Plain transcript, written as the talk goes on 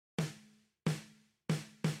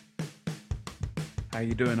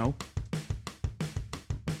you doing, Ol?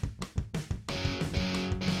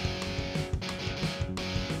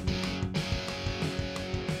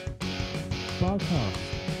 Barcast.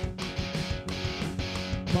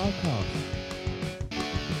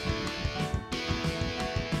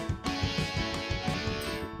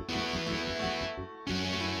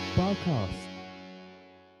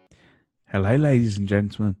 Hello, ladies and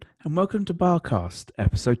gentlemen, and welcome to Barcast,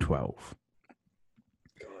 episode 12.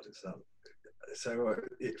 God,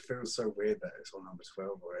 it feels so weird that it's on number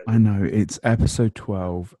 12 already. I know, it's episode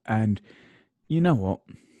 12, and you know what?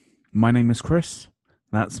 My name is Chris,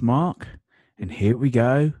 that's Mark, and here we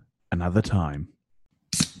go, another time.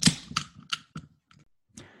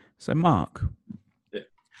 So, Mark, Yeah.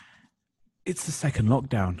 It's the second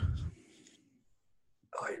lockdown.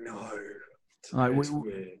 I know. Like, It's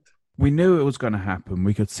weird. We knew it was going to happen.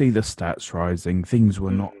 We could see the stats rising. Things were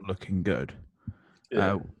not looking good.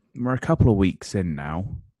 Yeah. We're a couple of weeks in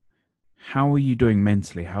now. How are you doing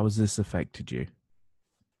mentally? How has this affected you?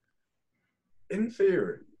 In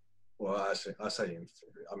theory, well, actually, I say in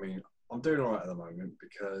theory. I mean, I'm doing all right at the moment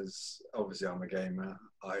because obviously I'm a gamer.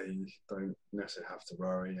 I don't necessarily have to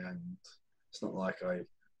worry, and it's not like I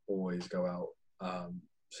always go out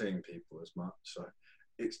seeing people as much. So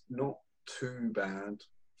it's not too bad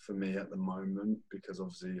for me at the moment because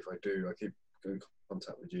obviously if I do, I keep in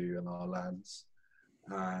contact with you and our lads,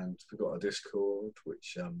 and we've got a Discord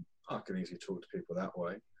which I can easily talk to people that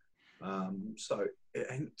way. So it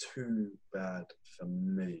ain't too bad for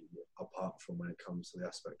me, apart from when it comes to the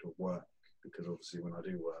aspect of work, because obviously when I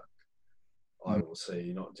do work, I will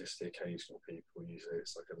see not just the occasional people. Usually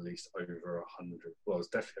it's like at least over 100. Well, it's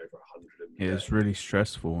definitely over 100 in the day. It's really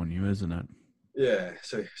stressful on you, isn't it? Yeah,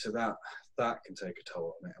 so that can take a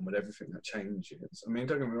toll on it, and with everything that changes, I mean,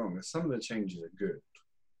 don't get me wrong, some of the changes are good,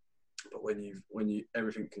 but when you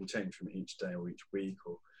everything can change from each day or each week,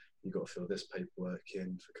 or you've got to fill this paperwork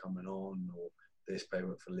in for coming on, or this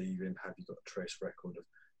paperwork for leaving, have you got a trace record of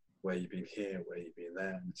where you've been here, where you've been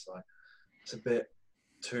there, and it's like, it's a bit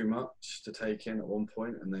too much to take in at one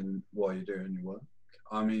point, and then while you're doing your work.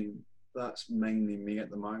 I mean, that's mainly me at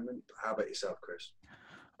the moment. How about yourself, Chris?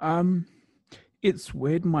 It's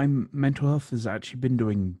weird. My mental health has actually been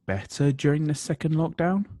doing better during the second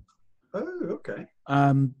lockdown. Oh, okay.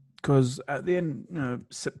 Because at the end,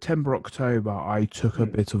 September, October, I took a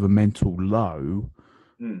bit of a mental low.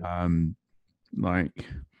 Like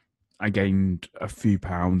I gained a few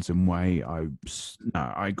pounds in weight.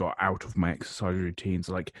 I got out of my exercise routines.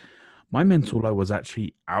 Like my mental low was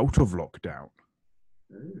actually out of lockdown.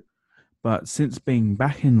 But since being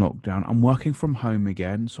back in lockdown, I'm working from home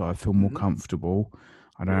again, so I feel more comfortable.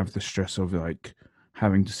 I don't have the stress of like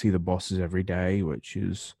having to see the bosses every day, which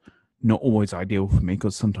is not always ideal for me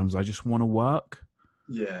because sometimes I just want to work.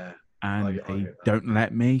 Yeah. And they don't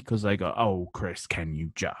let me because they go, "Oh, Chris, can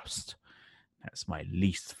you just?" That's my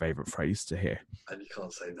least favorite phrase to hear. And you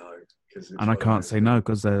can't say no. And I can't say no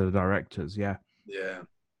because they're the directors, yeah. Yeah.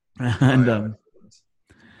 And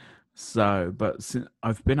but since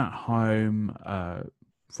I've been at home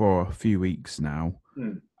for a few weeks now,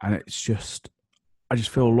 and it's just, I just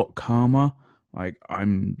feel a lot calmer. Like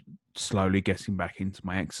I'm slowly getting back into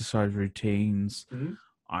my exercise routines.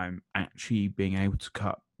 I'm actually being able to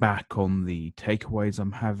cut back on the takeaways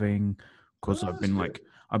I'm having because I've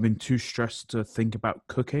been too stressed to think about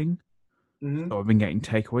cooking. So I've been getting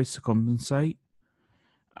takeaways to compensate,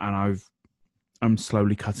 and I'm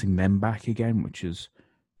slowly cutting them back again, which is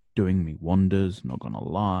doing me wonders, not gonna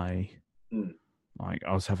lie. Like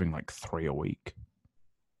I was having like 3 a week.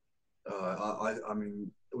 I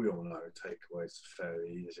mean, we all know takeaways are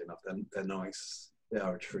fairly easy enough. They're nice. They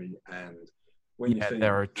are a treat, and when you think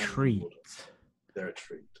they're a treat. They're a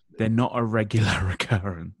treat. They're not a regular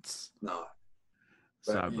occurrence. No.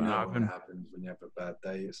 But you know what happens when you have a bad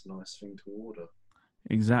day. It's a nice thing to order.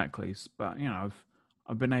 Exactly, but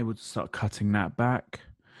I've been able to start cutting that back.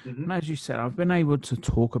 And as you said, I've been able to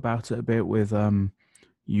talk about it a bit with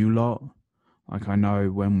you lot. Like I know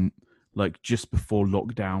when, like just before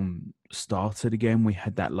lockdown started again, we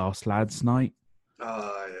had that last lads night.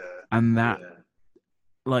 Oh yeah. And that,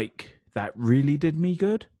 that really did me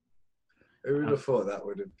good. Who would have thought that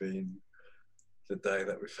would have been the day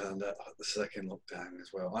that we found out the second lockdown as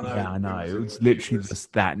well? I know. It was literally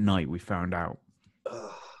just that night we found out.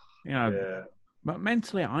 Yeah. But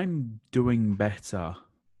mentally, I'm doing better.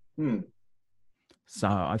 So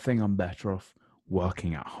I think I'm better off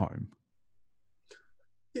working at home.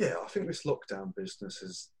 Yeah, I think this lockdown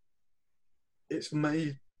business it's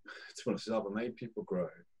made, to be honest, it's either made people grow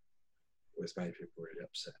or it's made people really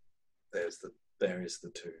upset. There is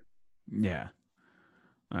the two. Yeah.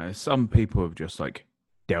 Some people have just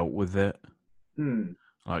dealt with it. Hmm.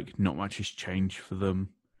 Like, not much has changed for them.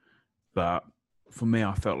 But for me,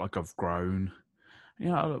 I felt like I've grown.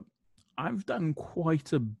 I've done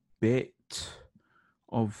quite a bit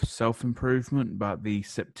of self-improvement, but the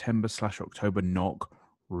September/October knock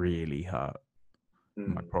really hurt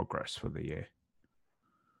my progress for the year.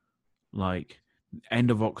 Like,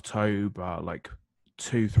 end of October, like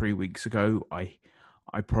 2-3 weeks ago, I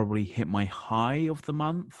probably hit my high of the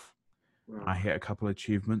month. I hit a couple of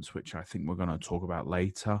achievements, which I think we're going to talk about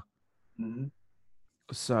later. Mm-hmm.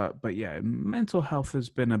 So, but yeah, mental health has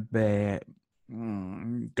been a bit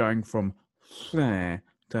going from flare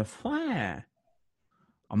to flare.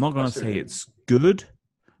 I'm not going to say it's good,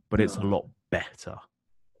 but it's a lot better.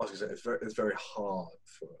 I was going to say, it's very hard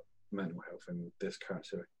for mental health in this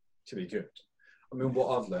character to be good. I mean,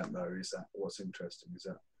 what I've learned, though, is that what's interesting is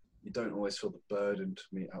that you don't always feel the burden to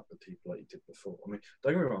meet up with people like you did before. I mean,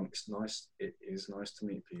 don't get me wrong, it's nice. It is nice to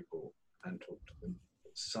meet people and talk to them.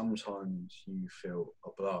 But sometimes you feel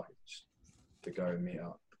obliged to go and meet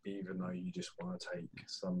up, even though you just want to take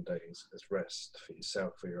some days as rest for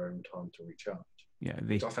yourself, for your own time to recharge. Yeah,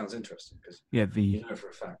 which I found interesting because you know for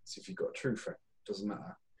a fact, if you've got a true friend, it doesn't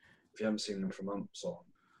matter. If you haven't seen them for months on,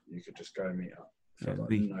 you could just go and meet up. Feel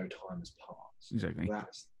like no time has passed. Exactly.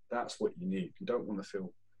 That's what you need. You don't want to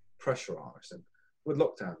feel pressurised. And with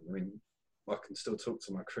lockdown, I mean, I can still talk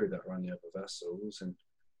to my crew that run the other vessels, and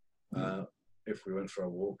if we went for a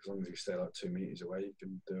walk, as long as you stay like 2 meters away, you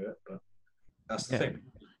can do it. But that's the thing.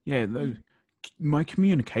 Yeah, my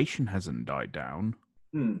communication hasn't died down.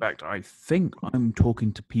 In fact, I think I'm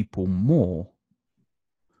talking to people more,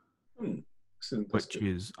 which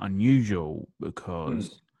is unusual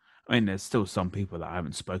because, I mean, there's still some people that I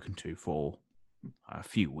haven't spoken to for a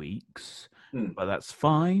few weeks, but that's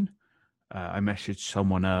fine. I messaged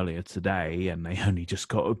someone earlier today and they only just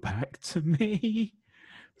got back to me.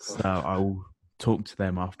 So I'll talk to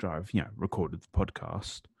them after I've, recorded the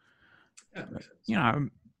podcast. Yeah,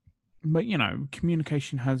 but,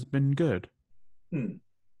 communication has been good.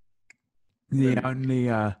 The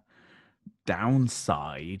only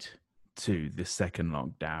downside to the second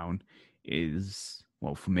lockdown is,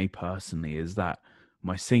 well, for me personally, is that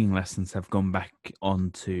my singing lessons have gone back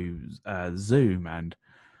onto Zoom, and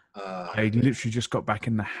I literally just got back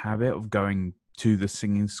in the habit of going to the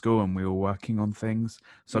singing school, and we were working on things,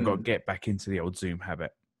 so I got to get back into the old Zoom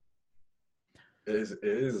habit. It is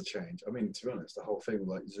a change. I mean, to be honest, the whole thing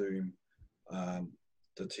like Zoom,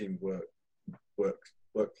 the team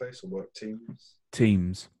workplace or work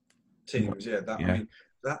teams. Yeah, I mean,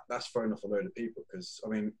 that's thrown off a load of people because, I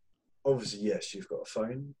mean, obviously, yes, you've got a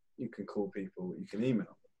phone, you can call people, you can email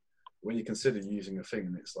them. When you consider using a thing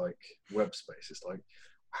and it's like web space, it's like,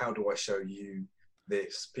 how do I show you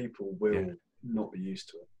this? People will not be used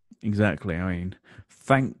to it. Exactly. I mean,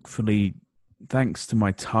 thankfully, thanks to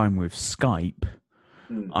my time with Skype,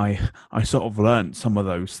 I sort of learned some of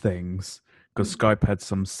those things because Skype had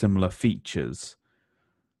some similar features.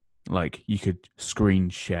 Like you could screen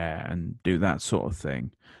share and do that sort of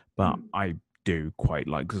thing. But I do quite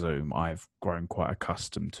like Zoom. I've grown quite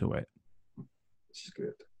accustomed to it. Which is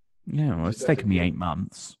good. Yeah, well, it's taken me 8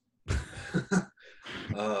 months.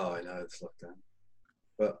 Oh, I know, it's lockdown.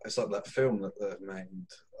 But it's like that film that they've made.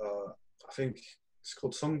 I think it's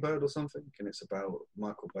called Songbird or something, and it's about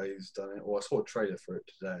Michael Bay's done it. Or I saw a trailer for it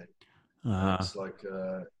today. It's like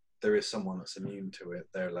there is someone that's immune to it.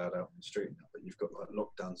 They're allowed out on the street now, but you've got like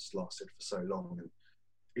lockdowns lasted for so long, and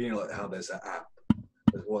you know like how there's that app.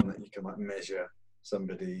 There's one that you can like measure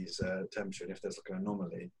somebody's temperature, and if there's like an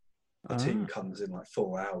anomaly, a team comes in like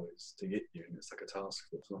 4 hours to get you, and it's like a task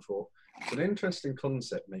force. And I thought it's an interesting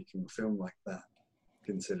concept making a film like that,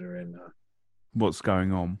 considering what's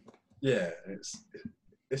going on. Yeah,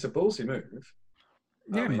 it's a ballsy move.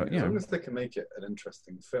 Yeah, I mean, but, as long as they can make it an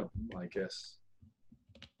interesting film, I guess.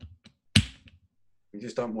 You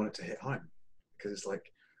just don't want it to hit home because it's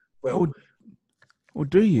like, well, or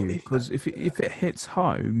do you? Because if it hits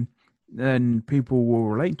home, then people will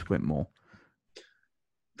relate to it more.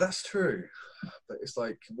 That's true, but it's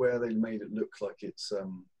like where they made it look like it's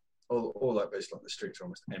all like basically like the streets are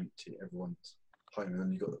almost empty, everyone's home, and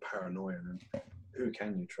then you got the paranoia, and who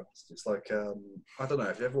can you trust? It's like I don't know.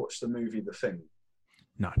 Have you ever watched the movie The Thing?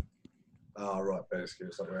 No. Right. Basically,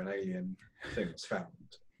 it's like where an alien thing was found,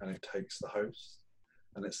 and it takes the host,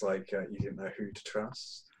 and it's like you didn't know who to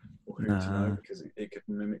trust or who to know because it could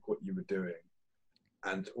mimic what you were doing,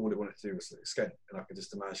 and all it wanted to do was escape. And I could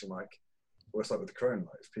just imagine like. Well, it's like with the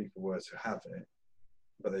coronavirus, if people were to have it,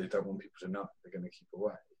 but they don't want people to know, they're going to keep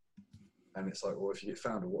away. And it's like, well, if you get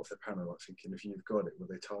found, or what if they're paranoid, thinking if you've got it, will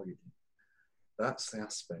they target you? That's the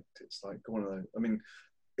aspect. It's like one of those. I mean,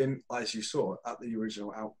 as you saw at the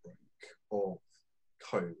original outbreak of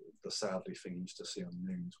COVID, the sadly thing you used to see on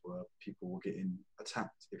the news were people were getting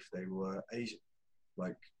attacked if they were Asian.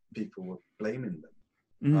 Like, people were blaming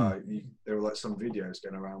them. There were like some videos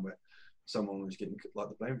going around where someone was getting like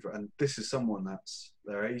the blame for it, and this is someone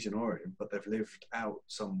they're Asian origin, but they've lived out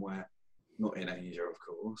somewhere not in Asia, of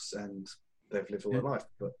course, and they've lived all their life.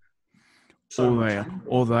 But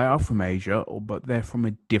or they are from Asia, but they're from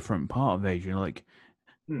a different part of Asia. Like,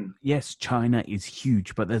 yes, China is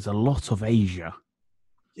huge, but there's a lot of Asia.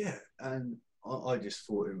 Yeah, and I just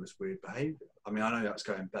thought it was weird behaviour. I mean, I know that's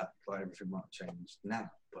going back, like everything might have changed now,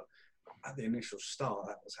 but at the initial start,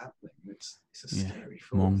 that was happening. It's a scary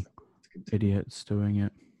thought. Idiots doing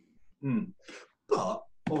it. But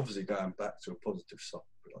obviously, going back to a positive side,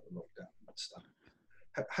 like the lockdown and stuff,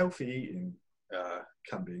 healthy eating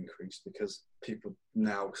can be increased because people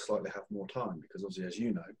now slightly have more time. Because obviously, as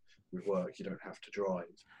you know, with work, you don't have to drive.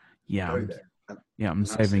 Yeah, go there. I'm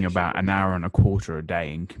saving about an hour and a quarter a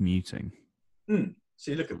day in commuting.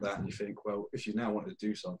 So you look at that and you think, well, if you now want to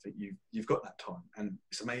do something, you've got that time, and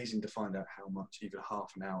it's amazing to find out how much even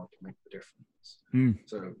half an hour can make the difference.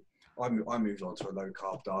 So I moved on to a low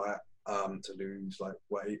carb diet to lose like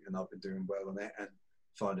weight, and I've been doing well on it and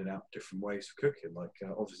finding out different ways of cooking. Like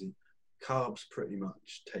obviously, carbs pretty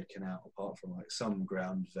much taken out, apart from like some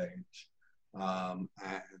ground veg and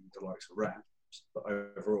the likes of wraps. But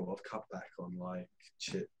overall, I've cut back on like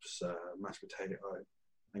chips, mashed potato,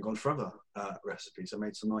 and gone for other recipes. I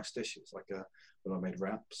made some nice dishes, like when I made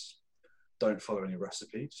wraps. Don't follow any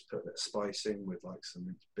recipe, just put a bit of spice in with like some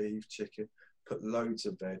minced beef, chicken, put loads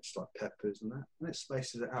of veg, like peppers and that, and it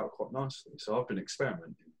spaces it out quite nicely. So I've been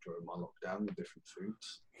experimenting during my lockdown with different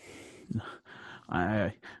foods.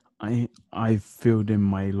 I filled in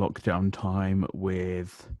my lockdown time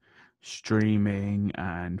with streaming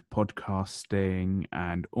and podcasting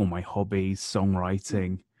and all my hobbies,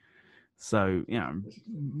 songwriting. So, yeah,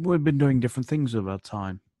 we've been doing different things with our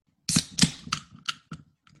time.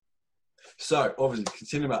 So, obviously,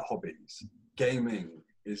 continuing about hobbies, gaming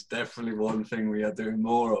is definitely one thing we are doing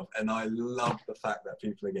more of. And I love the fact that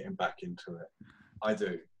people are getting back into it. I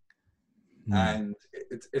do. And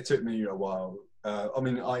it took me a while. I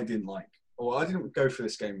mean, I didn't go for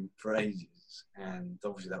this game for ages. And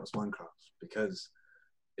obviously that was Minecraft, because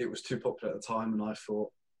it was too popular at the time. And I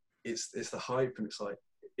thought, it's the hype, and it's like,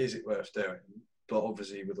 is it worth doing? But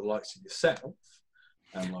obviously with the likes of yourself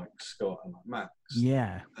and like Scott and like Max,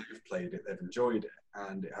 they've played it, they've enjoyed it,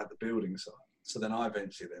 and it had the building side. So then I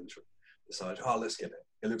eventually decided, let's get it.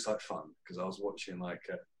 It looks like fun, because I was watching like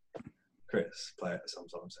Chris play it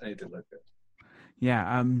sometimes, and it did look good.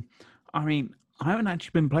 Yeah, I mean, I haven't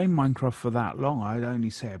actually been playing Minecraft for that long. I'd only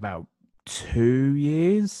say about 2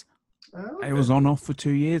 years. Oh, okay. It was on off for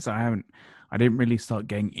 2 years. I didn't really start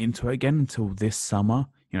getting into it again until this summer,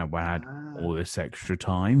 when I had all this extra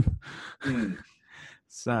time.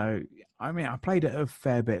 So, I mean, I played it a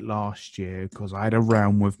fair bit last year because I had a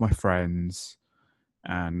realm with my friends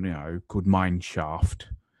and, called Mineshaft.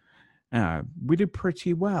 We did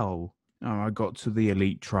pretty well. I got to the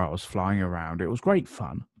elite trials flying around. It was great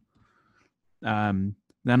fun. Then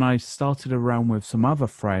I started a realm with some other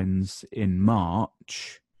friends in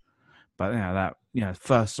March. But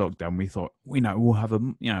first lockdown, we thought, we'll have a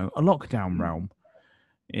lockdown realm.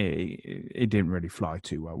 It didn't really fly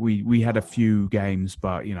too well. We had a few games,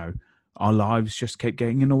 but our lives just kept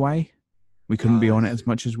getting in the way. We couldn't be on it as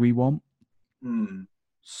much as we want.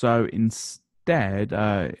 So instead,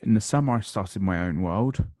 in the summer, I started my own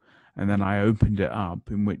world, and then I opened it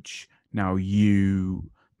up, in which now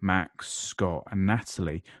you, Max, Scott, and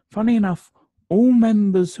Natalie. Funny enough, all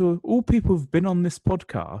people who've been on this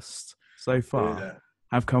podcast so far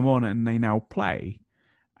have come on, and they now play.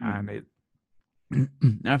 And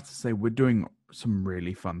I have to say, we're doing some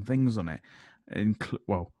really fun things on it.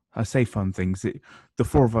 I say fun things. The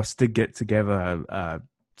four of us did get together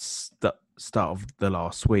start of the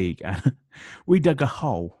last week, and we dug a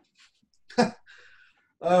hole.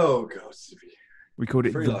 Oh God! We called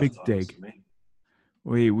it the Big Dig.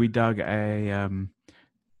 We dug a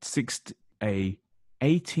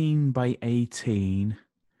 18 by 18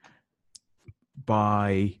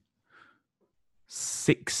 by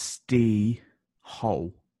 60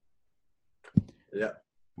 hole. Yeah.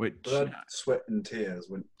 Which blood, sweat, and tears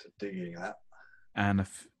went to digging that. And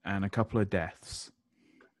a couple of deaths.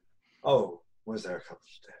 Oh, was there a couple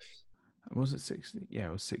of deaths? Was it 60? Yeah,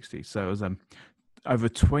 it was 60. So it was over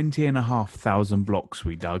 20,500 blocks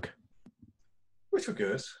we dug. Which were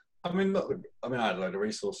good. I mean, I had a load of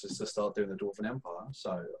resources to start doing the Dwarven Empire,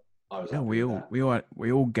 so I was Yeah, happy with that.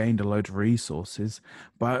 we all gained a load of resources,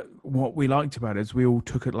 but what we liked about it is we all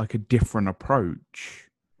took it like a different approach.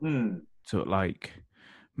 So like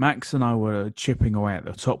Max and I were chipping away at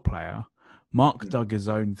the top player. Mark dug his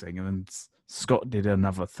own thing, and then Scott did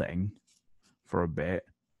another thing for a bit,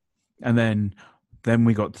 and then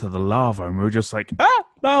we got to the lava, and we were just like,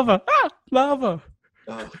 lava, lava.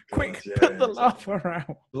 Oh, God, Quick, put the lava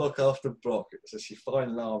out. Block after block. It's just you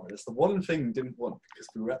find lava. It's the one thing we didn't want because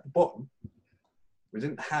we were at the bottom. We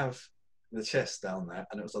didn't have the chest down there,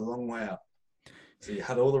 and it was a long way up. So you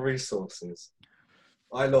had all the resources.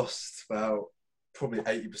 I lost about probably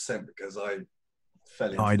 80% because I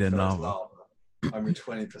fell into the first lava. Only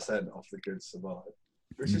 20% of the good survived,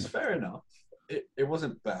 which is fair enough. It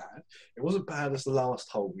wasn't bad. It wasn't bad as the last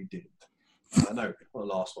hole we did. No, not the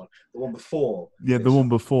last one. The one before. Yeah, the one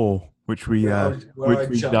before, which we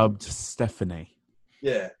dubbed Stephanie.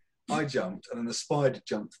 Yeah, I jumped, and then the spider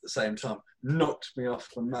jumped at the same time, knocked me off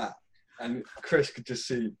the mat, and Chris could just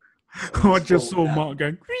see. I just saw Mark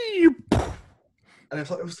going. And it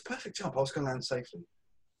was the perfect jump. I was going to land safely.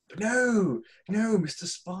 But no, Mr.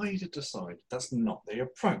 Spider decided that's not the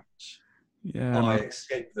approach. Yeah, I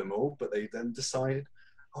escaped them all, but they then decided,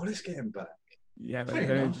 let's get him back. Yeah,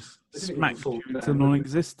 they just smacked you into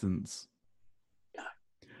non-existence. No,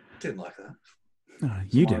 didn't like that. No,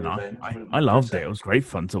 you didn't. I loved it. It was great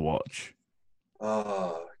fun to watch.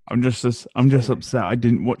 I'm just upset I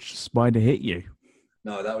didn't watch the spider hit you.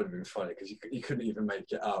 No, that would have been funny because you couldn't even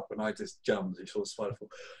make it up, and I just jumped. You saw the spider fall.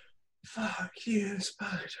 Fuck you,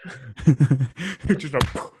 spider! Just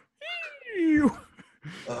like,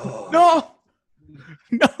 no.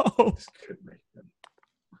 Just couldn't make them.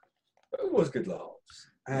 But it was good laughs,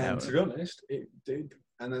 and to be honest, it did.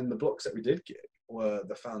 And then the blocks that we did get were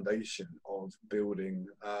the foundation of building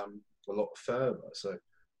a lot further. So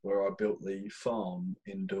where I built the farm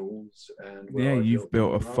indoors, and you've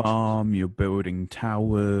built a farm. You're building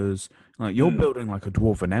towers. Like you're building like a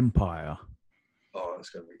dwarven empire. Oh, that's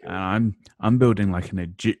gonna be good. And I'm building like an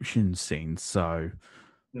Egyptian scene. So,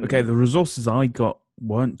 okay, the resources I got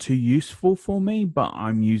weren't too useful for me, but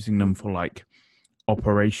I'm using them for like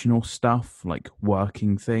operational stuff, like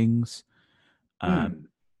working things.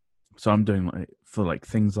 So I'm doing like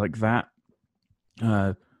things like that.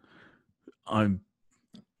 I'm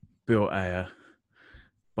built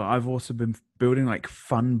but I've also been building like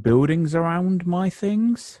fun buildings around my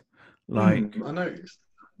things. Like I noticed.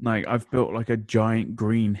 Like I've built like a giant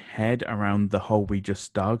green head around the hole we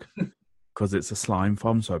just dug because it's a slime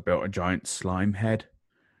farm. So I built a giant slime head,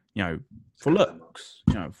 for looks,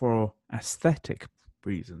 for aesthetic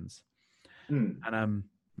reasons. And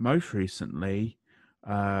most recently,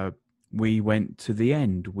 we went to the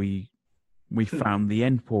end. We found the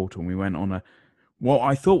end portal. And we went on what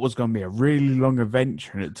I thought was going to be a really long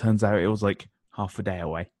adventure, and it turns out it was like half a day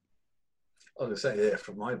away. I was going to say,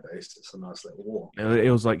 from my base, it's a nice little walk.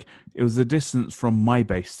 It was the distance from my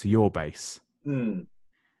base to your base.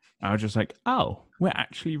 I was just like, we're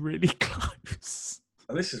actually really close.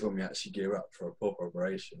 And this is when we actually gear up for a proper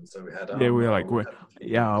operation. So we had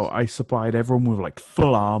I supplied everyone with like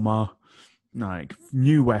full armor, like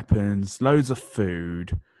new weapons, loads of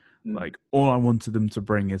food. Like all I wanted them to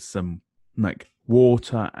bring is some like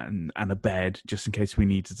water and a bed just in case we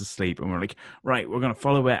needed to sleep. And we're like, right, we're gonna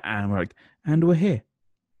follow it, and we're like, and we're here.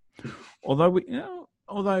 Although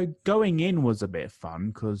going in was a bit fun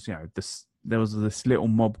because there was this little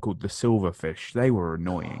mob called the silverfish. They were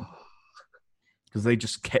annoying because they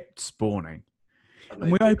just kept spawning.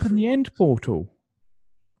 And we opened the end portal,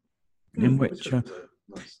 in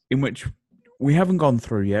which we haven't gone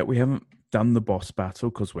through yet. We haven't done the boss battle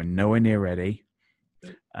because we're nowhere near ready.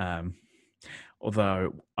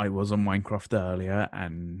 Although I was on Minecraft earlier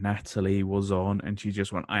and Natalie was on, and she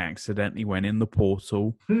just went, I accidentally went in the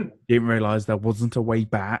portal. Didn't realise there wasn't a way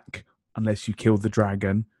back unless you killed the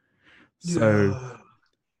dragon. So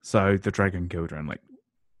the dragon killed her like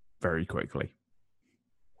very quickly.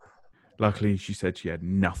 Luckily, she said she had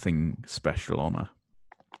nothing special on her.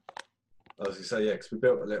 I was going to say, because we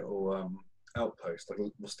built a little outpost, like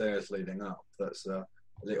the stairs leading up. That's a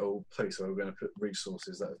little place where we're going to put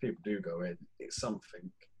resources that if people do go in, it's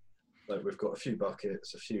something. Like we've got a few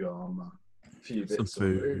buckets, a few armor, a few bits of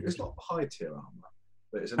food. It's not high tier armor,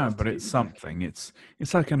 but it's enough. No, but it's something. It's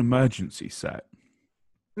like an emergency set.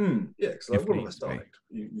 Yeah, because like one of us died.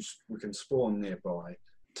 We can spawn nearby,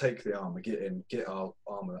 take the armor, get in, get our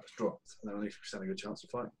armor that's dropped, and then at least we stand a good chance of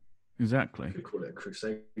fighting. Exactly. We call it a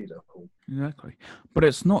crusader. Exactly. But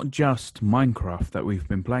it's not just Minecraft that we've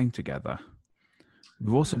been playing together.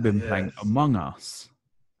 We've also been playing Among Us,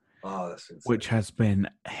 that's insane. which has been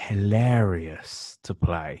hilarious to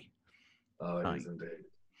play. Oh, it is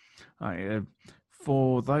indeed.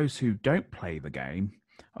 For those who don't play the game,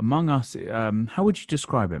 Among Us, how would you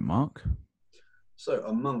describe it, Mark? So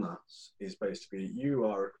Among Us is basically you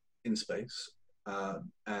are in space,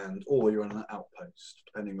 or you're on an outpost,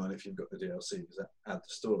 depending on if you've got the DLCs that add the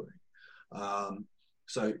story.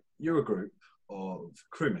 So you're a group of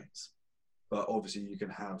crewmates, but obviously you can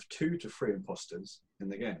have 2 to 3 imposters in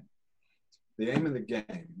the game. The aim of the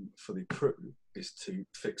game for the crew is to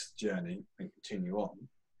fix the journey and continue on.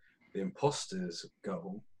 The imposter's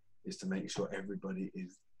goal is to make sure everybody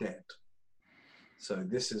is dead. So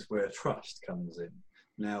this is where trust comes in.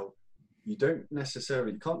 Now, you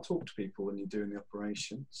can't talk to people when you're doing the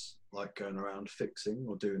operations, like going around fixing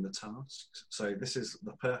or doing the tasks. So this is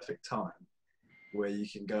the perfect time where you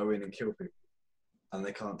can go in and kill people and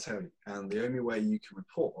they can't tell you. And the only way you can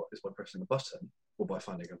report is by pressing a button or by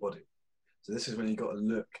finding a body. So this is when you've got to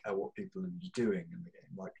look at what people are doing in the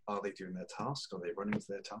game. Like, are they doing their tasks? Are they running to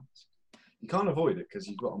their tasks? You can't avoid it because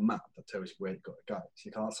you've got a map that tells you where you've got to go. So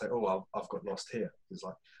you can't say, oh, I've got lost here. It's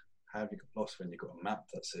like, how have you got lost when you've got a map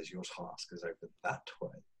that says your task is over that way?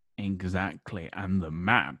 Exactly. And the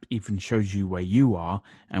map even shows you where you are.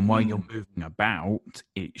 And while you're moving about,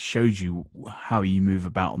 it shows you how you move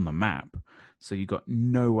about on the map. So you got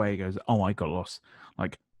no way it goes, oh, I got lost.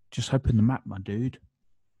 Like, just open the map, my dude.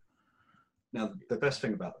 Now, the best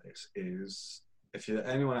thing about this is if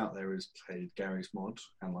anyone out there who's played Gary's Mod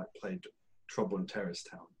and like played Trouble in Terrorist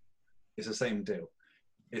Town, it's the same deal.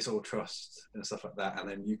 It's all trust and stuff like that, and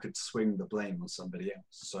then you could swing the blame on somebody else.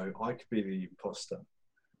 So I could be the imposter,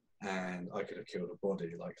 and I could have killed a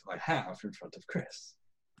body like I have in front of Chris.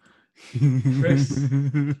 Chris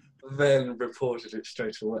then reported it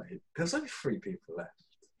straight away. There's only 3 people left.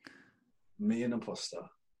 Me, an imposter,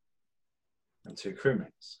 and 2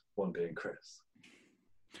 crewmates, one being Chris.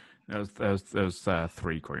 There was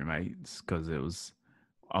 3 crewmates because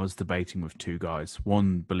I was debating with 2 guys.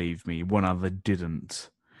 One believed me, one other didn't,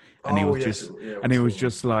 and he was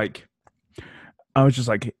just like, I was just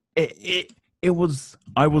like, it was.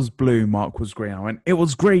 I was blue, Mark was green. I went, it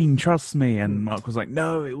was green, trust me. And Mark was like,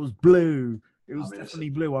 no, it was blue. It was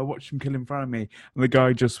definitely blue. I watched him kill in front of me, and the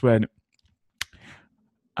guy just went,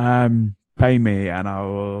 pay me, and I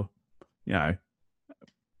will,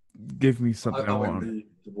 give me something I want.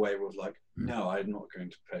 The way with like, no, I'm not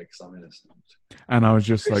going to pay because I'm innocent. And I was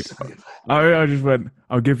just like, I just went,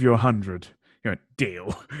 I'll give you 100. He went,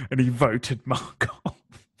 deal. And he voted Mark off.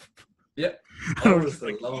 Yeah. I was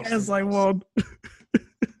like, yes, I won.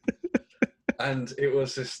 And it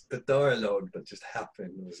was just the dialogue that just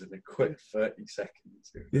happened was in a quick 30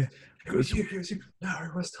 seconds. Yeah. It was you. No,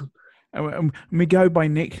 it was Tom. And we go by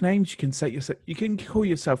nicknames. You can call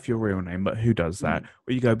yourself your real name, but who does that?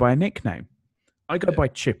 Or you go by a nickname. I go by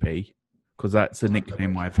Chippy because that's a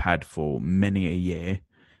nickname I've had for many a year.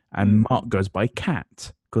 And Mark goes by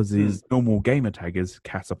Cat because his normal gamer tag is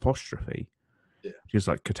cat apostrophe. Yeah. Just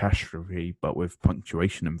like catastrophe, but with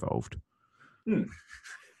punctuation involved. And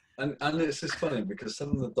it's just funny because some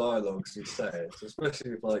of the dialogues he says,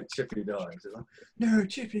 especially if like Chippy dies, it's like, no,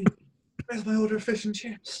 Chippy, where's my order of fish and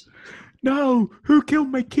chips? No, who killed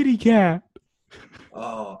my kitty cat?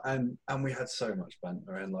 Oh, and we had so much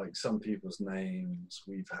banter and like some people's names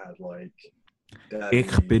we've had like Daddy,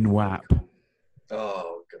 Ich bin Wap.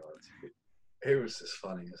 Oh god, it was just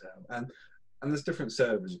funny as hell. And there's different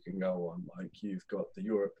servers you can go on. Like you've got the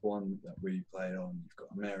Europe one that we play on. You've got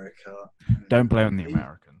America. Don't play on the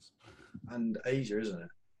Americans. And Asia, isn't it?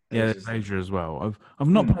 Yeah, there's Asia as well. I've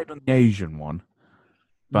not played on the Asian one,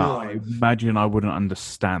 but no. I imagine I wouldn't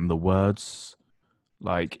understand the words.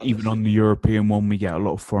 Like even on the European one, we get a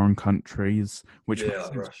lot of foreign countries, which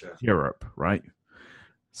like Russia, Europe, right?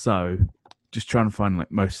 So just trying to find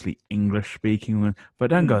like mostly English speaking, but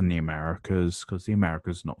don't go in the Americas because the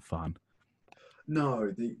Americas not fun.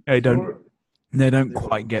 No, they don't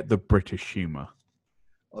quite get the British humour.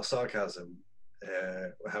 Our sarcasm,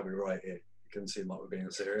 how we write it, can seem like we're being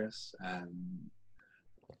serious, and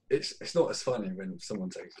it's not as funny when someone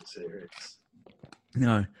takes it serious.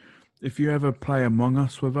 No. If you ever play Among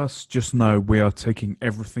Us with us, just know we are taking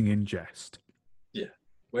everything in jest. Yeah,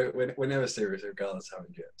 we're never serious regardless how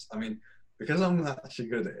it gets. I mean, because I'm actually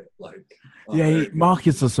good at it. Like, Mark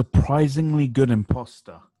is a surprisingly good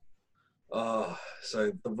imposter.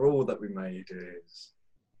 So the rule that we made is,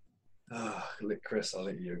 Chris, I'll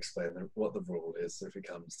let you explain what the rule is if it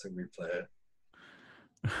comes to replay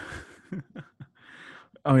it.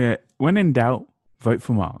 Oh yeah, when in doubt, vote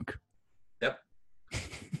for Mark. Yep.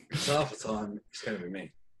 So half the time it's going to be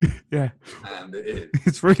me. Yeah. And it is.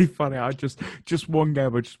 It's really funny. I just one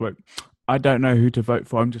game I just went, I don't know who to vote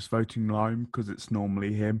for. I'm just voting Lime because it's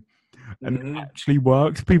normally him. And it actually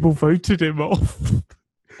worked. People voted him off.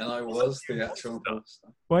 And I was the actual imposter.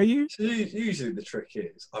 Were you? So usually the trick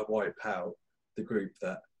is I wipe out the group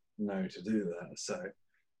that know to do that. So,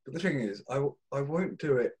 but the thing is, I won't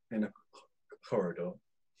do it in a corridor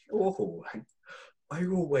or hallway. I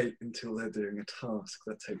will wait until they're doing a task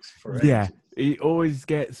that takes forever. Yeah, it always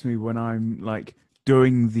gets me when I'm like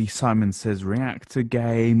doing the Simon Says Reactor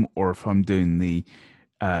game, or if I'm doing the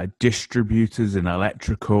distributors in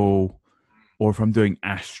electrical, or if I'm doing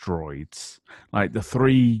asteroids. Like the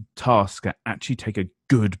 3 tasks that actually take a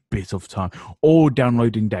good bit of time, or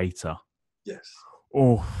downloading data. Yes.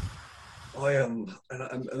 Oh, I am,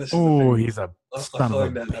 and this is oh, the thing. He's a. I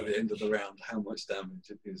find out at the end of the round how much damage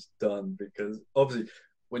it is done, because obviously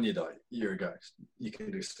when you die, you're a ghost. You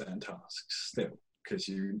can do certain tasks still because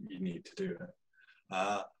you need to do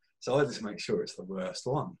it. So I just make sure it's the worst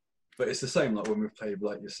one. But it's the same like when we played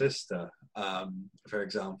like your sister, for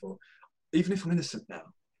example. Even if I'm innocent now,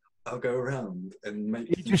 I'll go around and make.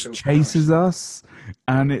 He just chases us,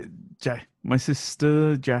 and my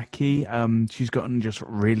sister Jackie, she's gotten just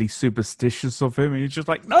really superstitious of him. And he's just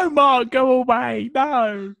like, "No, Mark, go away,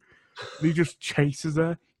 no." And he just chases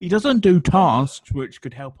her. He doesn't do tasks which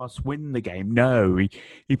could help us win the game. No,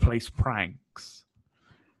 he plays pranks,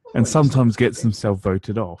 and sometimes gets himself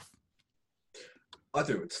voted off. I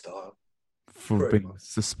do it style for being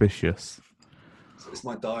suspicious. It's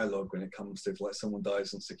my dialogue when it comes to like someone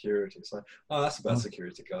dies in security. It's like, oh, that's a bad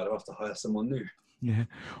security guard. I'll have to hire someone new. Yeah.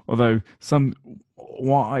 Although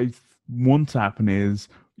what I want to happen is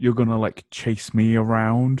you're gonna like chase me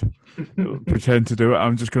around, pretend to do it.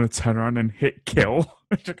 I'm just gonna turn around and hit kill.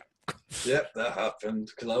 Yep, that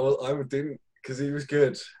happened because I didn't because he was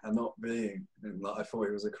good and not being. And like, I thought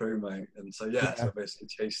he was a crewmate, and so so I basically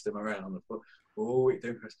chased him around. I thought, oh, we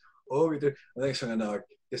do, Chris. Oh, we do. The next thing I know,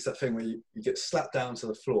 it's that thing where you get slapped down to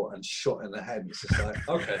the floor and shot in the head. It's just like,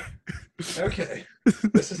 okay,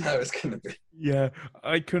 this is how it's going to be. Yeah,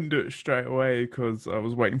 I couldn't do it straight away because I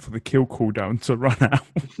was waiting for the kill cooldown to run out.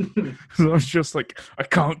 So I was just like, I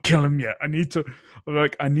can't kill him yet. I need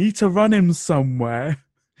to run him somewhere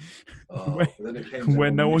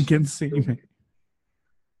where no one can see me.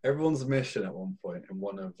 Everyone's mission at one point in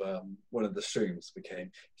one of the streams became,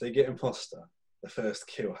 if they get imposter, the first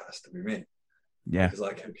kill has to be me. Yeah. Because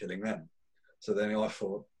I kept killing them. So then I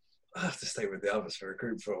thought, I have to stay with the others for a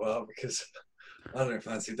group for a while because I don't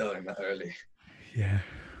fancy dying that early. Yeah.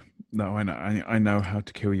 No, I know how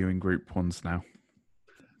to kill you in group ones now.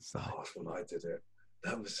 So when I did it,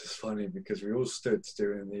 that was just funny because we all stood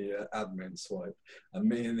doing the admin swipe, and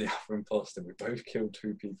me and the other imposter, we both killed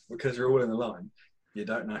 2 people because you're all in the line. You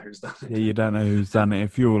don't know who's done it. Yeah, you don't know who's done it.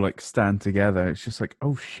 If you all like stand together, it's just like,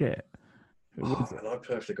 oh shit. And I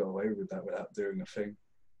perfectly got away with that without doing a thing.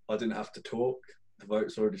 I didn't have to talk. The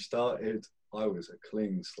vote's already started. I was a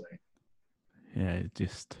clean slate. Yeah,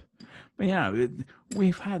 but yeah,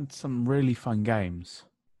 we've had some really fun games.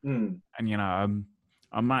 And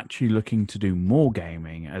I'm actually looking to do more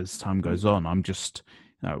gaming as time goes on. I'm just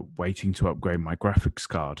waiting to upgrade my graphics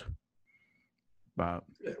card. But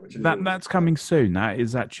that's coming soon. That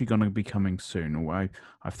is actually going to be coming soon.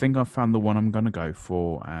 I think I've found the one I'm going to go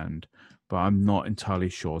for, but I'm not entirely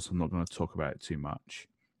sure, so I'm not going to talk about it too much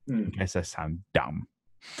in case I sound dumb.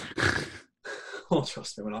 Well,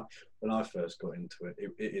 trust me, when I first got into it,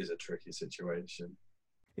 it is a tricky situation.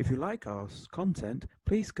 If you like our content,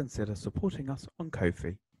 please consider supporting us on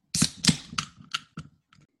Ko-fi.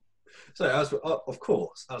 So, as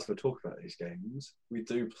we're talking about these games, we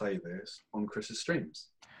do play this on Chris's streams.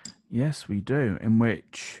 Yes, we do. In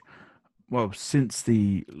which, since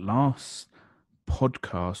the last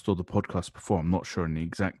podcast or the podcast before, I'm not sure on the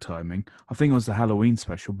exact timing. I think it was the Halloween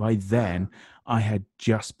special. By then, I had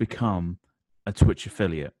just become a Twitch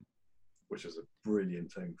affiliate, which is a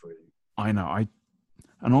brilliant thing for you. I know.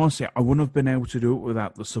 And honestly, I wouldn't have been able to do it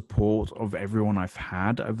without the support of everyone I've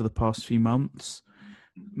had over the past few months.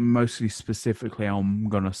 Mostly specifically, I'm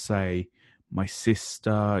going to say my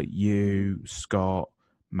sister, you, Scott,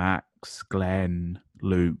 Max, Glenn,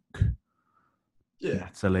 Luke,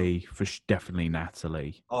 Natalie, definitely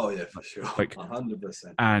Natalie. Oh, yeah, for sure.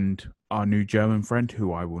 100%. And our new German friend,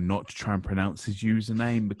 who I will not try and pronounce his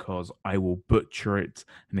username because I will butcher it.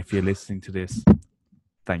 And if you're listening to this,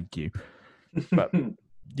 thank you. But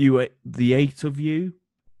the 8 of you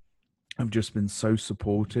have just been so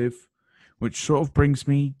supportive, which sort of brings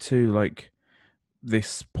me to like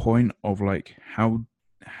this point of like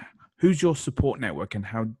who's your support network and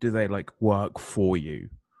how do they like work for you?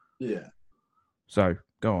 Yeah. So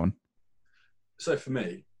go on. So for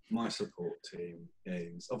me, my support team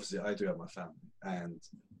is obviously I do have my family, and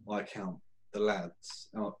I count the lads,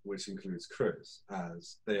 which includes Chris,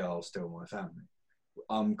 as they are still my family.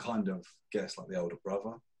 I'm kind of, guess, like the older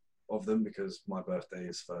brother of them because my birthday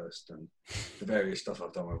is first, and the various stuff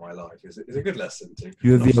I've done with my life is a good lesson to.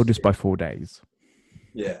 You're the oldest by 4 days.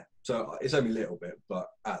 Yeah, so it's only a little bit, but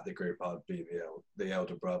at the group I'd be the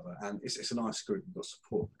elder brother, and it's a nice group. We've got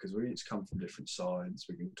support because we each come from different sides.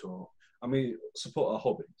 We can talk. I mean, support our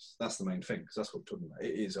hobbies. That's the main thing because that's what we're talking about.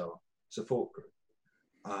 It is our support group.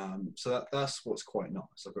 So that's what's quite nice.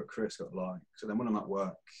 I've got Chris, got like, so then when I'm at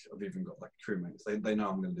work, I've even got like crewmates. They know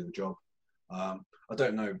I'm going to do the job. I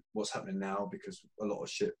don't know what's happening now because a lot of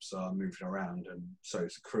ships are moving around, and so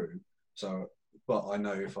is the crew. So, but I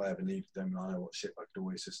know if I ever needed them, I know what ship I could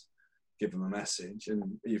always just give them a message, and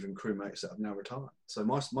even crewmates that have now retired. So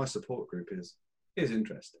my support group is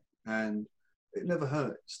interesting, and it never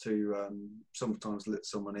hurts to sometimes let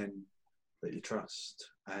someone in that you trust,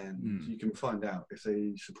 and you can find out if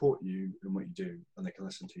they support you in what you do and they can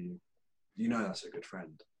listen to you. You know that's a good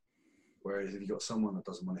friend. Whereas if you've got someone that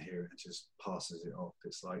doesn't want to hear it and just passes it off,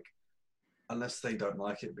 it's like, unless they don't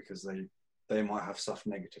like it because they might have stuff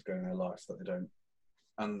negative going in their life that they don't,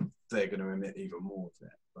 and they're going to emit even more of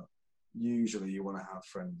it. But usually you want to have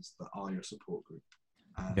friends that are your support group,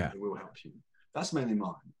 and it will help you. That's mainly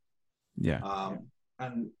mine. Yeah.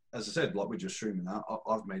 And as I said, like we're just streaming that,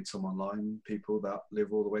 I've made some online people that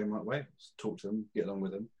live all the way in like Wales, talk to them, get along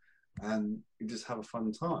with them, and you just have a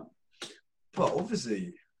fun time. But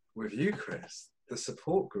obviously, with you, Chris, the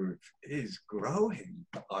support group is growing,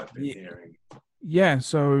 I've been hearing. Yeah,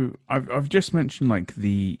 so I've just mentioned like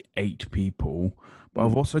the 8 people, but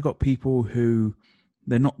I've also got people who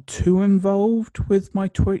they're not too involved with my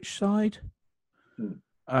Twitch side.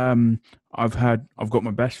 I've got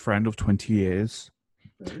my best friend of 20 years.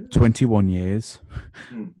 21 years.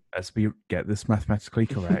 As we get this mathematically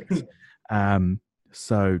correct.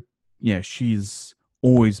 So yeah, she's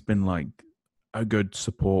always been like a good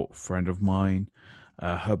support friend of mine.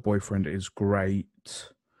 Her boyfriend is great.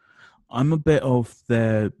 I'm a bit of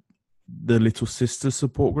the little sister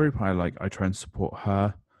support group. I try and support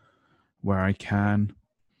her where I can,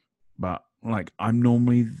 but like I'm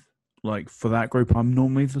normally like for that group I'm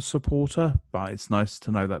normally the supporter, but it's nice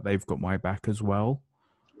to know that they've got my back as well.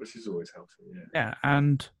 Which is always helpful, yeah. Yeah,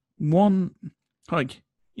 and one, like,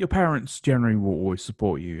 your parents generally will always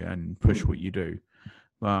support you and push what you do.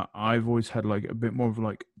 But I've always had, like, a bit more of,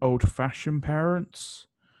 like, old-fashioned parents.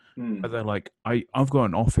 Where they're like, I've got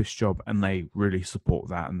an office job, and they really support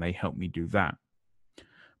that, and they help me do that.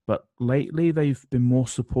 But lately, they've been more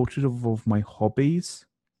supportive of my hobbies.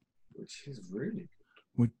 Which is really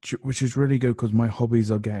good. Which is really good, because my hobbies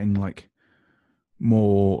are getting, like,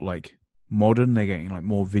 more, like, modern. They're getting like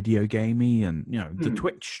more video gamey, and the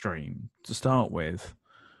Twitch stream to start with,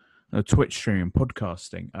 Twitch stream and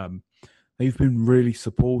podcasting. They've been really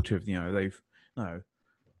supportive. They've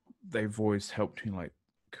always helped me, like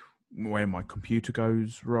when my computer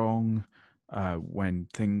goes wrong, when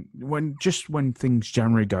things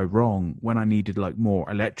generally go wrong, when I needed like more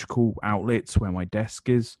electrical outlets where my desk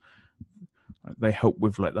is, they help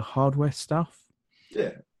with like the hardware stuff.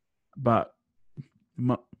 Yeah, but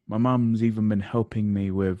my mum's even been helping me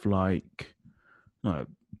with like,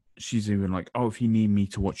 she's even like, oh, if you need me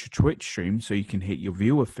to watch your Twitch stream so you can hit your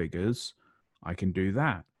viewer figures, I can do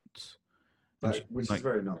that. Which is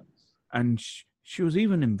very nice. And she was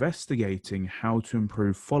even investigating how to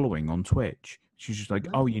improve following on Twitch. She's just like,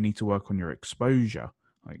 oh, you need to work on your exposure.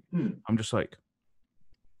 Like, I'm just like,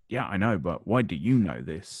 yeah, I know, but why do you know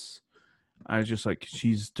this? I was just like,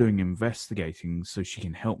 she's doing investigating so she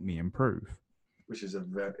can help me improve. Which is a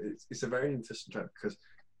very interesting track, because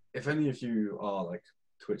if any of you are like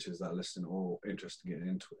Twitchers that listen or interested in getting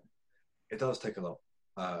into it, it does take a lot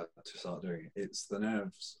to start doing it. It's the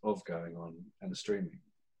nerves of going on and streaming.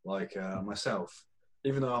 Like myself,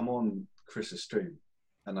 even though I'm on Chris's stream,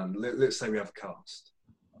 and let's say we have a cast,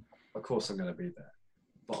 of course I'm going to be there,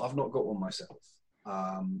 but I've not got one myself.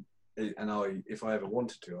 If I ever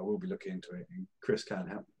wanted to, I will be looking into it, and Chris can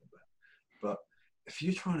help me with that. But if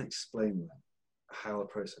you try and explain that, how the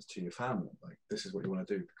process to your family, like this is what you want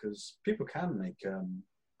to do, because people can make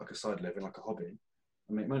like a side living, like a hobby,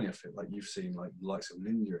 and make money off it. Like you've seen, like the likes of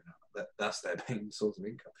Ninja, that's their main source of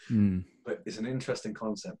income. But it's an interesting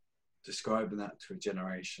concept, describing that to a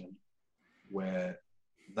generation where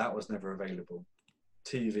that was never available.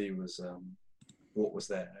 TV was what was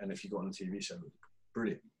there, and if you got on a TV show, it was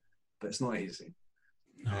brilliant. But it's not easy.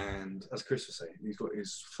 No. And as Chris was saying, he's got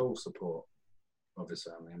his full support of his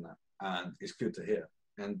family in that. And it's good to hear.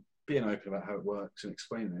 And being open about how it works and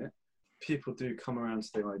explaining it, people do come around to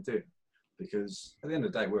the idea. Because at the end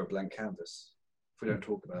of the day, we're a blank canvas. If we don't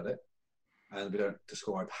talk about it, and we don't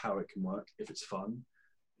describe how it can work. If it's fun,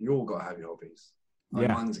 you all got to have your hobbies.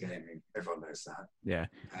 Yeah. Mine's gaming. Everyone knows that. Yeah.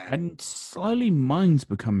 And slowly mine's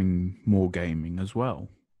becoming more gaming as well.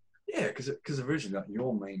 Yeah, because originally like,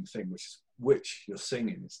 your main thing, which you're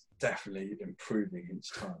singing, is definitely improving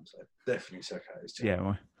each time. So definitely check out his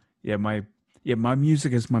channel. My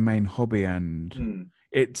music is my main hobby, and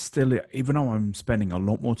it's still, even though I'm spending a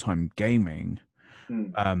lot more time gaming,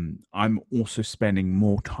 I'm also spending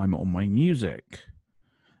more time on my music.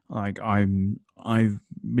 Like I've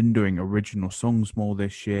been doing original songs more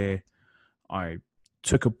this year. I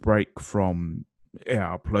took a break from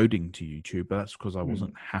uploading to YouTube, but that's because I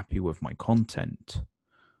wasn't happy with my content.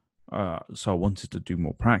 So I wanted to do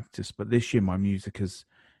more practice. But this year, my music has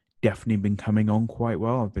definitely been coming on quite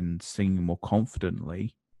well. I've been singing more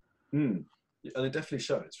confidently. And it definitely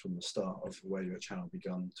shows from the start of where your channel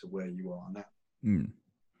began to where you are now.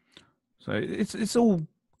 So it's all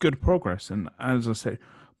good progress. And as I said,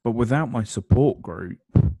 but without my support group,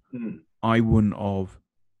 I wouldn't have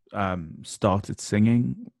started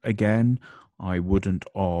singing again. I wouldn't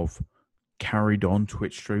have carried on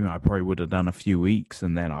Twitch stream. I probably would have done a few weeks,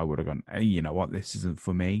 and then I would have gone, hey, you know what, this isn't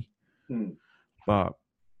for me. But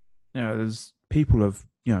there's people have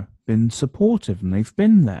been supportive, and they've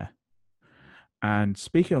been there. And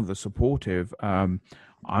speaking of the supportive, I'm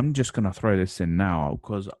just going to throw this in now,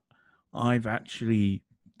 because I've actually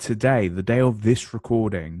today, the day of this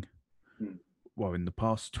recording, well, in the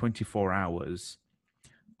past 24 hours,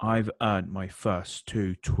 I've earned my first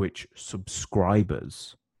 2 Twitch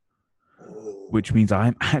subscribers, which means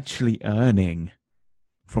I'm actually earning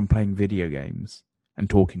from playing video games and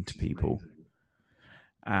talking to people.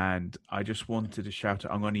 And I just wanted to shout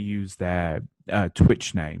out, I'm going to use their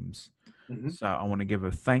Twitch names. So I want to give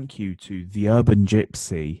a thank you to The Urban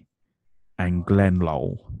Gypsy and Glenn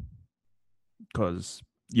Lowell, because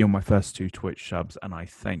you're my first 2 Twitch subs, and I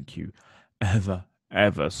thank you ever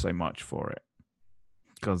so much for it.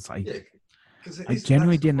 Because I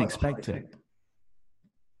genuinely didn't expect it.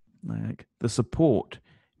 Like, the support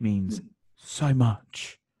means so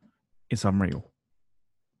much. It's unreal.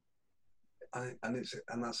 And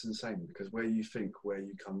that's insane, because where you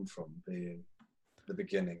come from, being the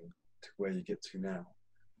beginning to where you get to now,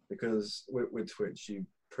 because with Twitch you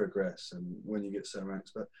progress, and when you get certain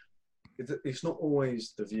ranks, but it's not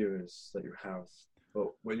always the viewers that you have, but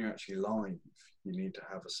when you're actually live, you need to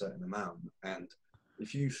have a certain amount. And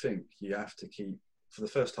if you think you have to keep, for the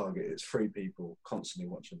first target, it's 3 people constantly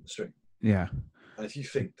watching the stream. Yeah. And if you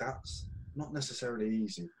think that's not necessarily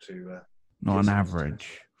easy to... not on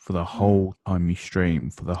average, for the whole time you stream,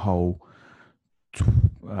 for the whole...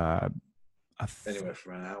 anywhere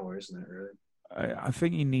from an hour, isn't it, really? I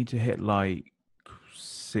think you need to hit like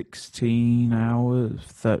 16 hours,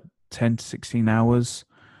 10 to 16 hours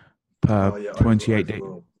per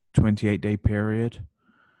 28-day period,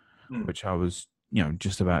 which I was,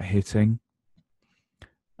 just about hitting.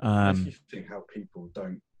 If you think how people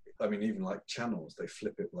don't, I mean, even like channels, they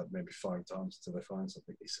flip it like maybe 5 times till they find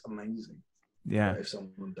something. It's amazing. Yeah. If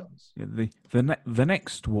someone does. Yeah,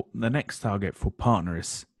 the next target for partner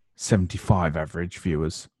is 75 average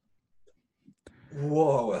viewers.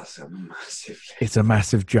 Whoa, that's a massive... It's a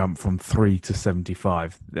massive jump from 3 to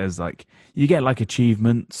 75. There's you get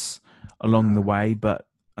achievements along the way, but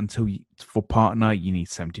for partner, you need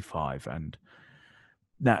 75, and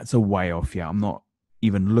that's a way off. Yeah, I'm not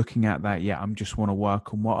even looking at that yet. I just want to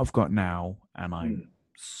work on what I've got now, and I'm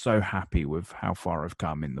so happy with how far I've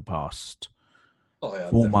come in the past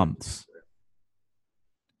 4 months.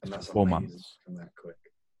 And that's 4 months. Come that quick.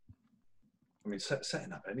 I mean,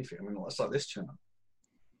 setting up anything. I mean, it's like this channel.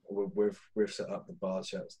 We've set up the bar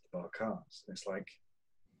chats, the bar cars. It's like,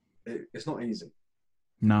 it's not easy.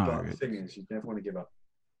 No. But the thing is, you never want to give up.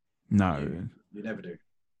 No. You never do.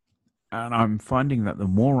 And I'm finding that the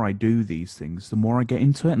more I do these things, the more I get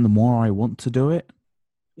into it and the more I want to do it.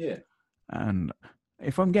 Yeah. And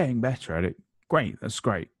if I'm getting better at it, great. That's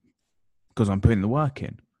great. Because I'm putting the work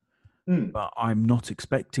in. But I'm not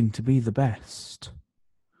expecting to be the best.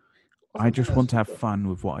 I just want to have fun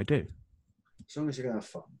with what I do. As long as you're going to have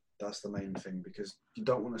fun, that's the main thing, because you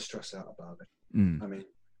don't want to stress out about it. I mean,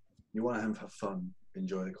 you want to have fun,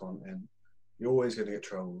 enjoy the content. You're always going to get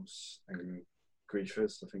trolls and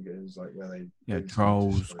griefers, I think it is, like where they... Yeah,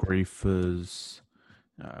 trolls, griefers,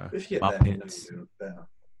 if you get them, you know you're doing better.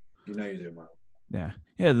 You know you're doing well. Yeah.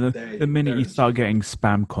 Yeah, the minute you start getting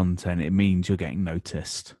spam content, it means you're getting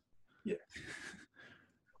noticed. Yeah.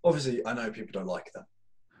 Obviously, I know people don't like that.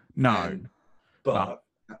 No. But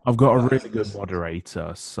I've got a really good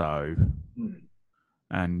moderator, so...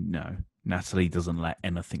 And, Natalie doesn't let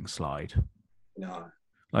anything slide. No.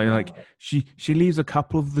 Like she leaves a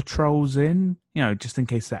couple of the trolls in, just in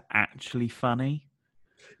case they're actually funny.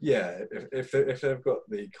 Yeah, if they've got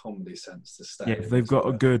the comedy sense to stay. Yeah, if they've got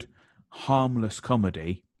a good harmless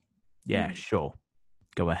comedy, yeah, sure,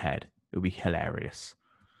 go ahead. It'll be hilarious.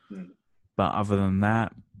 But other than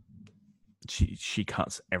that, she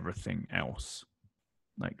cuts everything else.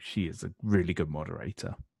 Like, she is a really good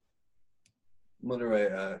moderator.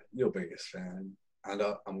 Moderator, your biggest fan, and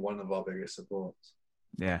I'm one of our biggest supports.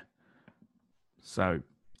 Yeah. So,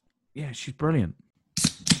 yeah, she's brilliant.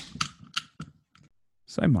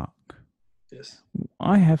 So, Mark. Yes.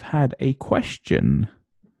 I have had a question.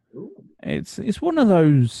 Ooh. It's one of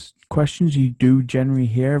those questions you do generally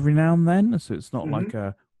hear every now and then, so it's not like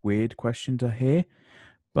a weird question to hear.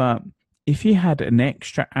 But if you had an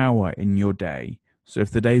extra hour in your day, so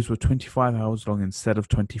if the days were 25 hours long instead of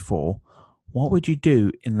 24, what would you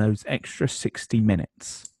do in those extra 60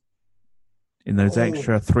 minutes? In those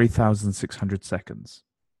extra 3,600 seconds?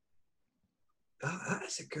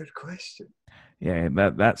 That's a good question. Yeah,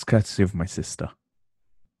 that's courtesy of my sister.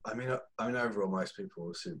 I mean, overall, most people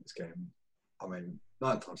will assume this game.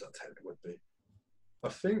 9 times out of 10 it would be. I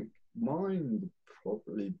think mine would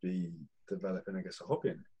probably be developing, I guess, a hobby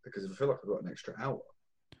in it. Because if I feel like I've got an extra hour,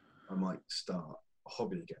 I might start a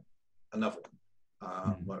hobby again, another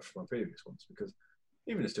one, like for my previous ones. Because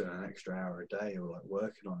even just doing an extra hour a day, or like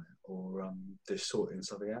working on it, or just sorting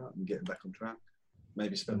something out and getting back on track.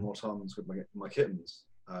 Maybe spend more times with my kittens,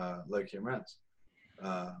 Loki and Raz.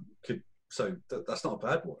 So that's not a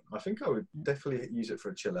bad one. I think I would definitely use it for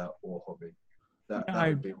a chill out or hobby. That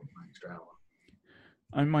would be my extra hour.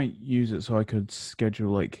 I might use it so I could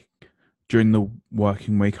schedule, like, during the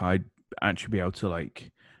working week, I'd actually be able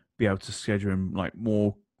to schedule in, like,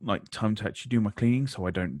 more like time to actually do my cleaning, so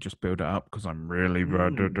I don't just build it up, because I'm really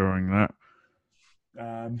bad at doing that.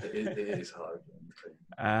 It is hard.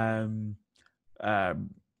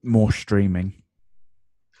 More streaming.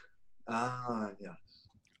 Yes.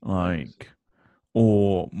 Like,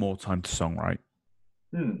 or more time to songwrite.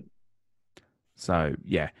 So,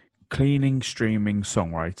 yeah, cleaning, streaming,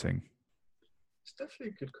 songwriting. It's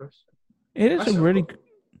definitely a good question. It is a really good...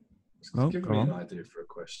 Give me an idea for a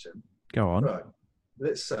question. Go on. Right.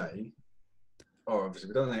 Let's say, obviously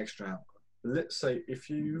we've done an extra hour. Let's say if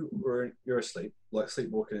you're asleep, like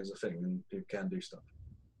sleepwalking is a thing and people can do stuff.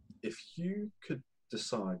 If you could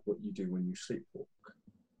decide what you do when you sleepwalk,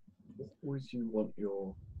 what would you want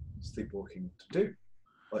your sleepwalking to do?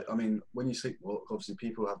 Like, when you sleepwalk, obviously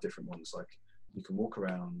people have different ones. Like, you can walk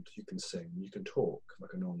around, you can sing, you can talk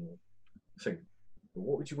like a normal thing. But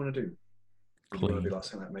what would you want to do? Would you want to be like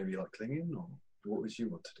something like maybe like clinging, or what would you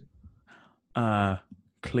want to do?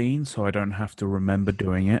 Clean, so I don't have to remember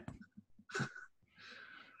doing it.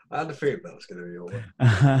 I had a feeling that was going to be your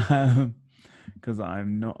one. Because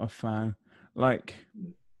I'm not a fan. Like,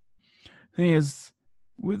 thing is,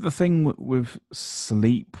 the thing with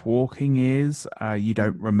sleepwalking is you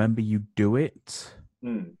don't remember you do it,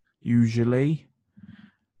 usually.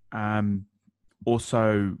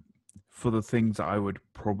 Also, for the things that I would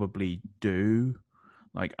probably do,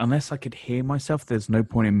 like, unless I could hear myself, there's no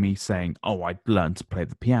point in me saying, I'd learn to play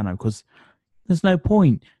the piano, because there's no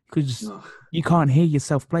point, because you can't hear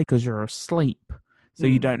yourself play because you're asleep. So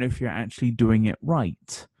you don't know if you're actually doing it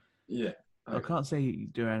right. Yeah. I can't say you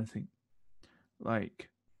do anything. Like,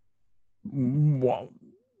 what?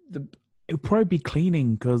 It'll probably be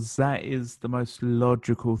cleaning, because that is the most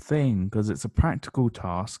logical thing, because it's a practical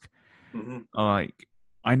task. Like,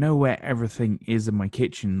 I know where everything is in my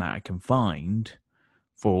kitchen that I can find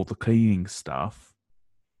for all the cleaning stuff,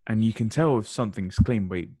 and you can tell if something's clean,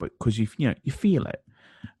 but because you feel it,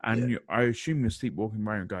 and I assume you're sleepwalking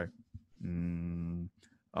around and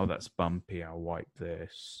go, that's bumpy, I'll wipe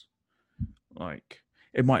this. Like,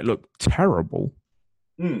 it might look terrible,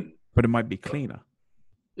 but it might be cleaner.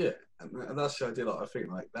 Yeah, and that's the idea. Like, I think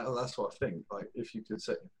that's what I think. Like, if you could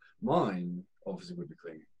say, mine obviously would be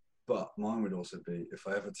cleaning, but mine would also be if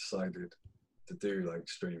I ever decided to do like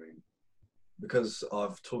streaming, because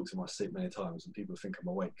I've talked to my sleep many times and people think I'm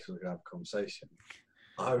awake because we can have a conversation.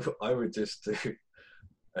 I would just do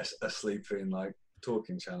a sleeping like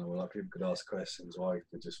talking channel where like people could ask questions, or I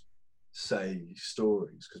could just say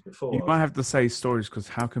stories. Because before you might have to say stories, because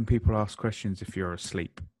how can people ask questions if you're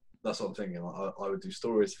asleep? That's what I'm thinking. Like, I would do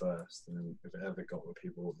stories first, and then if it ever got where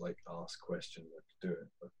people would like ask questions, I could do it.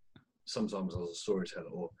 But sometimes I was a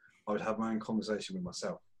storyteller, or I would have my own conversation with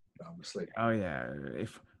myself that I'm asleep. Oh yeah,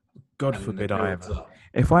 if God forbid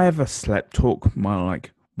if I ever slept talk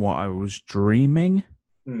like what I was dreaming,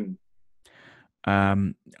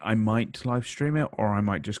 I might live stream it, or I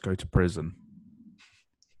might just go to prison.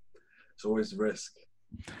 It's always a risk.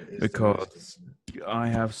 Because I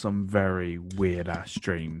have some very weird ass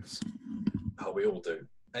dreams. Oh, we all do.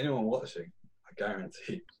 Anyone watching, I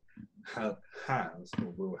guarantee, has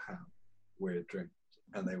or will have weird dreams,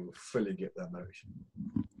 and they will fully get that notion.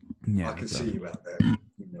 Yeah, I can see you out there.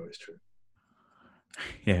 You know it's true.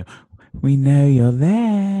 Yeah, we know you're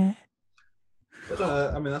there. But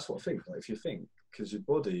I mean, that's what I think. Like, if you think, because your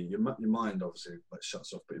body, your mind obviously like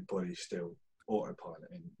shuts off, but your body's still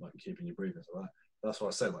autopiloting, like keeping you breathing like that. That's why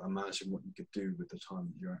I say, like, imagine what you could do with the time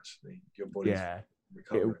that you're actually your body's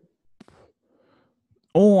recovering.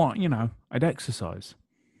 Or I'd exercise.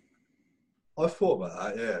 I thought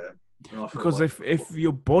about that, yeah. Because if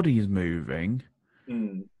your body is moving,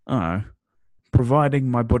 providing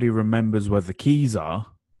my body remembers where the keys are,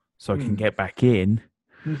 so I can get back in,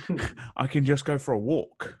 I can just go for a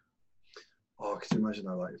walk. Oh, could you imagine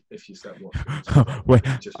that? Like, if you start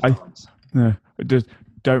watching, I just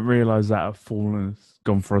don't realise that I've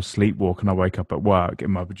gone for a sleepwalk, and I wake up at work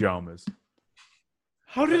in my pajamas.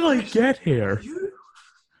 How did I get here?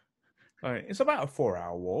 It's about a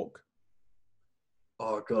 4-hour walk.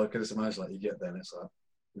 Oh god, I can just imagine, like, you get there and it's like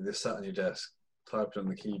you're sat on your desk typing on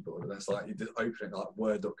the keyboard, and it's like you just open it like a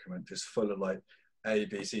Word document just full of like A,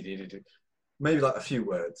 B, C, D, D, D, maybe like a few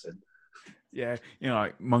words in. Yeah,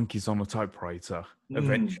 like monkeys on a typewriter.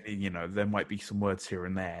 Eventually, there might be some words here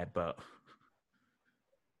and there, but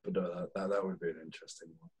no, that would be an interesting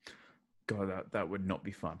one. God, that would not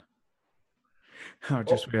be fun. I'll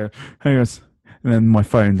just be and then my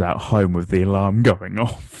phone's at home with the alarm going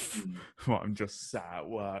off. While I'm just sat at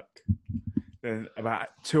work. Then about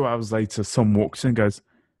 2 hours later, someone walks in and goes,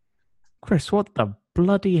 "Chris, what the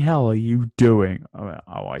bloody hell are you doing?" I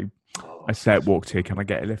went, I said, "Walked here. Can I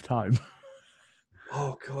get a lift home?"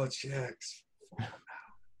 Oh God, yeah.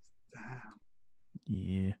 Damn.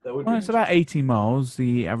 Yeah. Well, it's about 18 miles.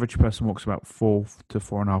 The average person walks about 4 to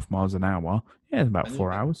 4.5 miles an hour. Yeah, it's about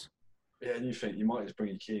 4 hours. Yeah, and you think you might just bring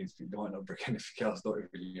your keys, but you might not bring anything else, not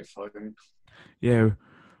even your phone. Yeah.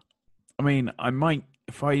 I mean, I might,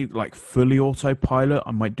 if I like fully autopilot,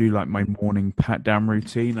 I might do like my morning pat down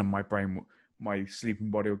routine, and my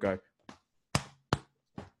sleeping body will go,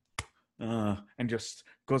 and just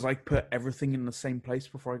because I put everything in the same place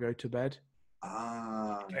before I go to bed.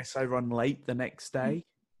 In case I run late the next day.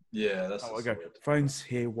 Yeah, that's how I go. Phone's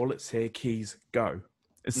here, wallet's here, keys, go.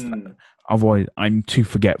 Otherwise, I'm too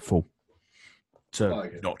forgetful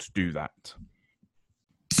to not do that.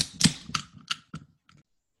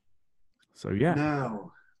 So yeah.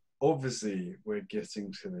 Now, obviously, we're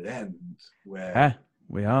getting to the end where... Yeah,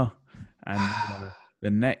 we are. And the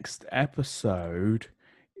next episode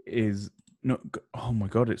is... Oh my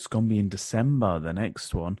God, it's going to be in December, the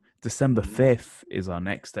next one. December 5th is our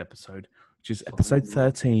next episode, which is episode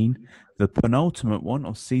 13, the penultimate one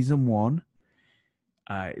of season 1.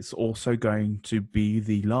 It's also going to be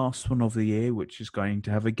the last one of the year, which is going to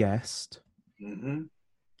have a guest.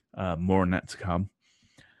 More on that to come.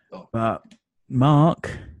 But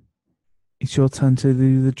Mark, it's your turn to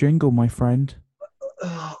do the jingle, my friend.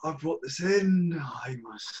 I brought this in. I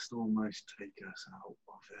must almost take us out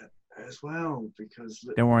of it as well, because...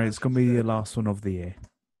 Don't worry, it's going to be the last one of the year.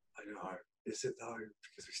 I know. Is it though?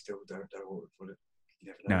 Because we still don't know what we put it.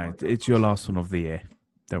 You never know. No, it's your last one of the year.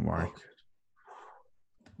 Don't worry.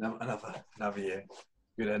 Oh, good. Another year.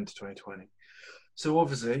 Good end to 2020. So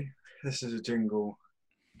obviously, this is a jingle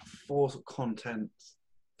for content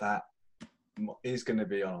that is going to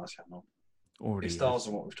be on our channel. It stars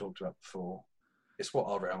on what we've talked about before. It's what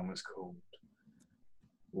our realm is called.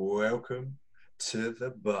 Welcome to the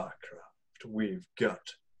Barcraft. We've got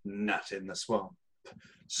Nat in the swamp,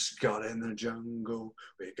 Scott in the jungle.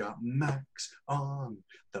 We got Max on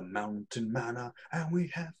the mountain manor, and we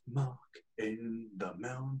have Mark in the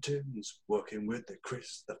mountains, working with the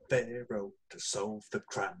Chris the Pharaoh to solve the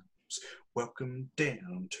crimes. Welcome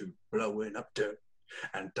down to blowing up dirt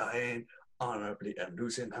and dying honorably and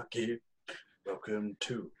losing our gear. Welcome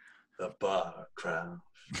to the Barcraft.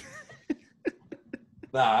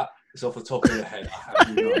 That is off the top of your head.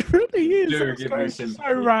 It really is.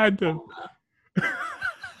 So random.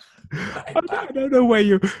 I don't know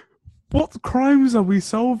where what crimes are we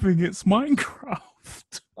solving? It's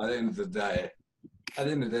Minecraft. At the end of the day,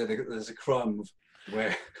 there's a crime of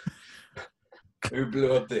where... Who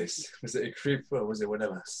blew up this? Was it a creeper or was it one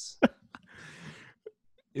of us?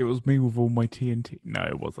 It was me with all my TNT. No,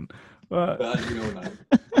 it wasn't. But as you all know,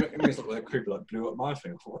 it means like a creeper blew up my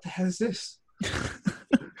thing. I thought, what the hell is this?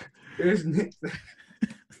 Isn't it?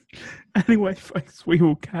 Anyway, folks, we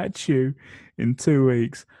will catch you in 2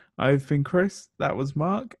 weeks. I've been Chris, that was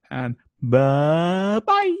Mark, and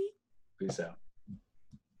bye-bye. Peace out.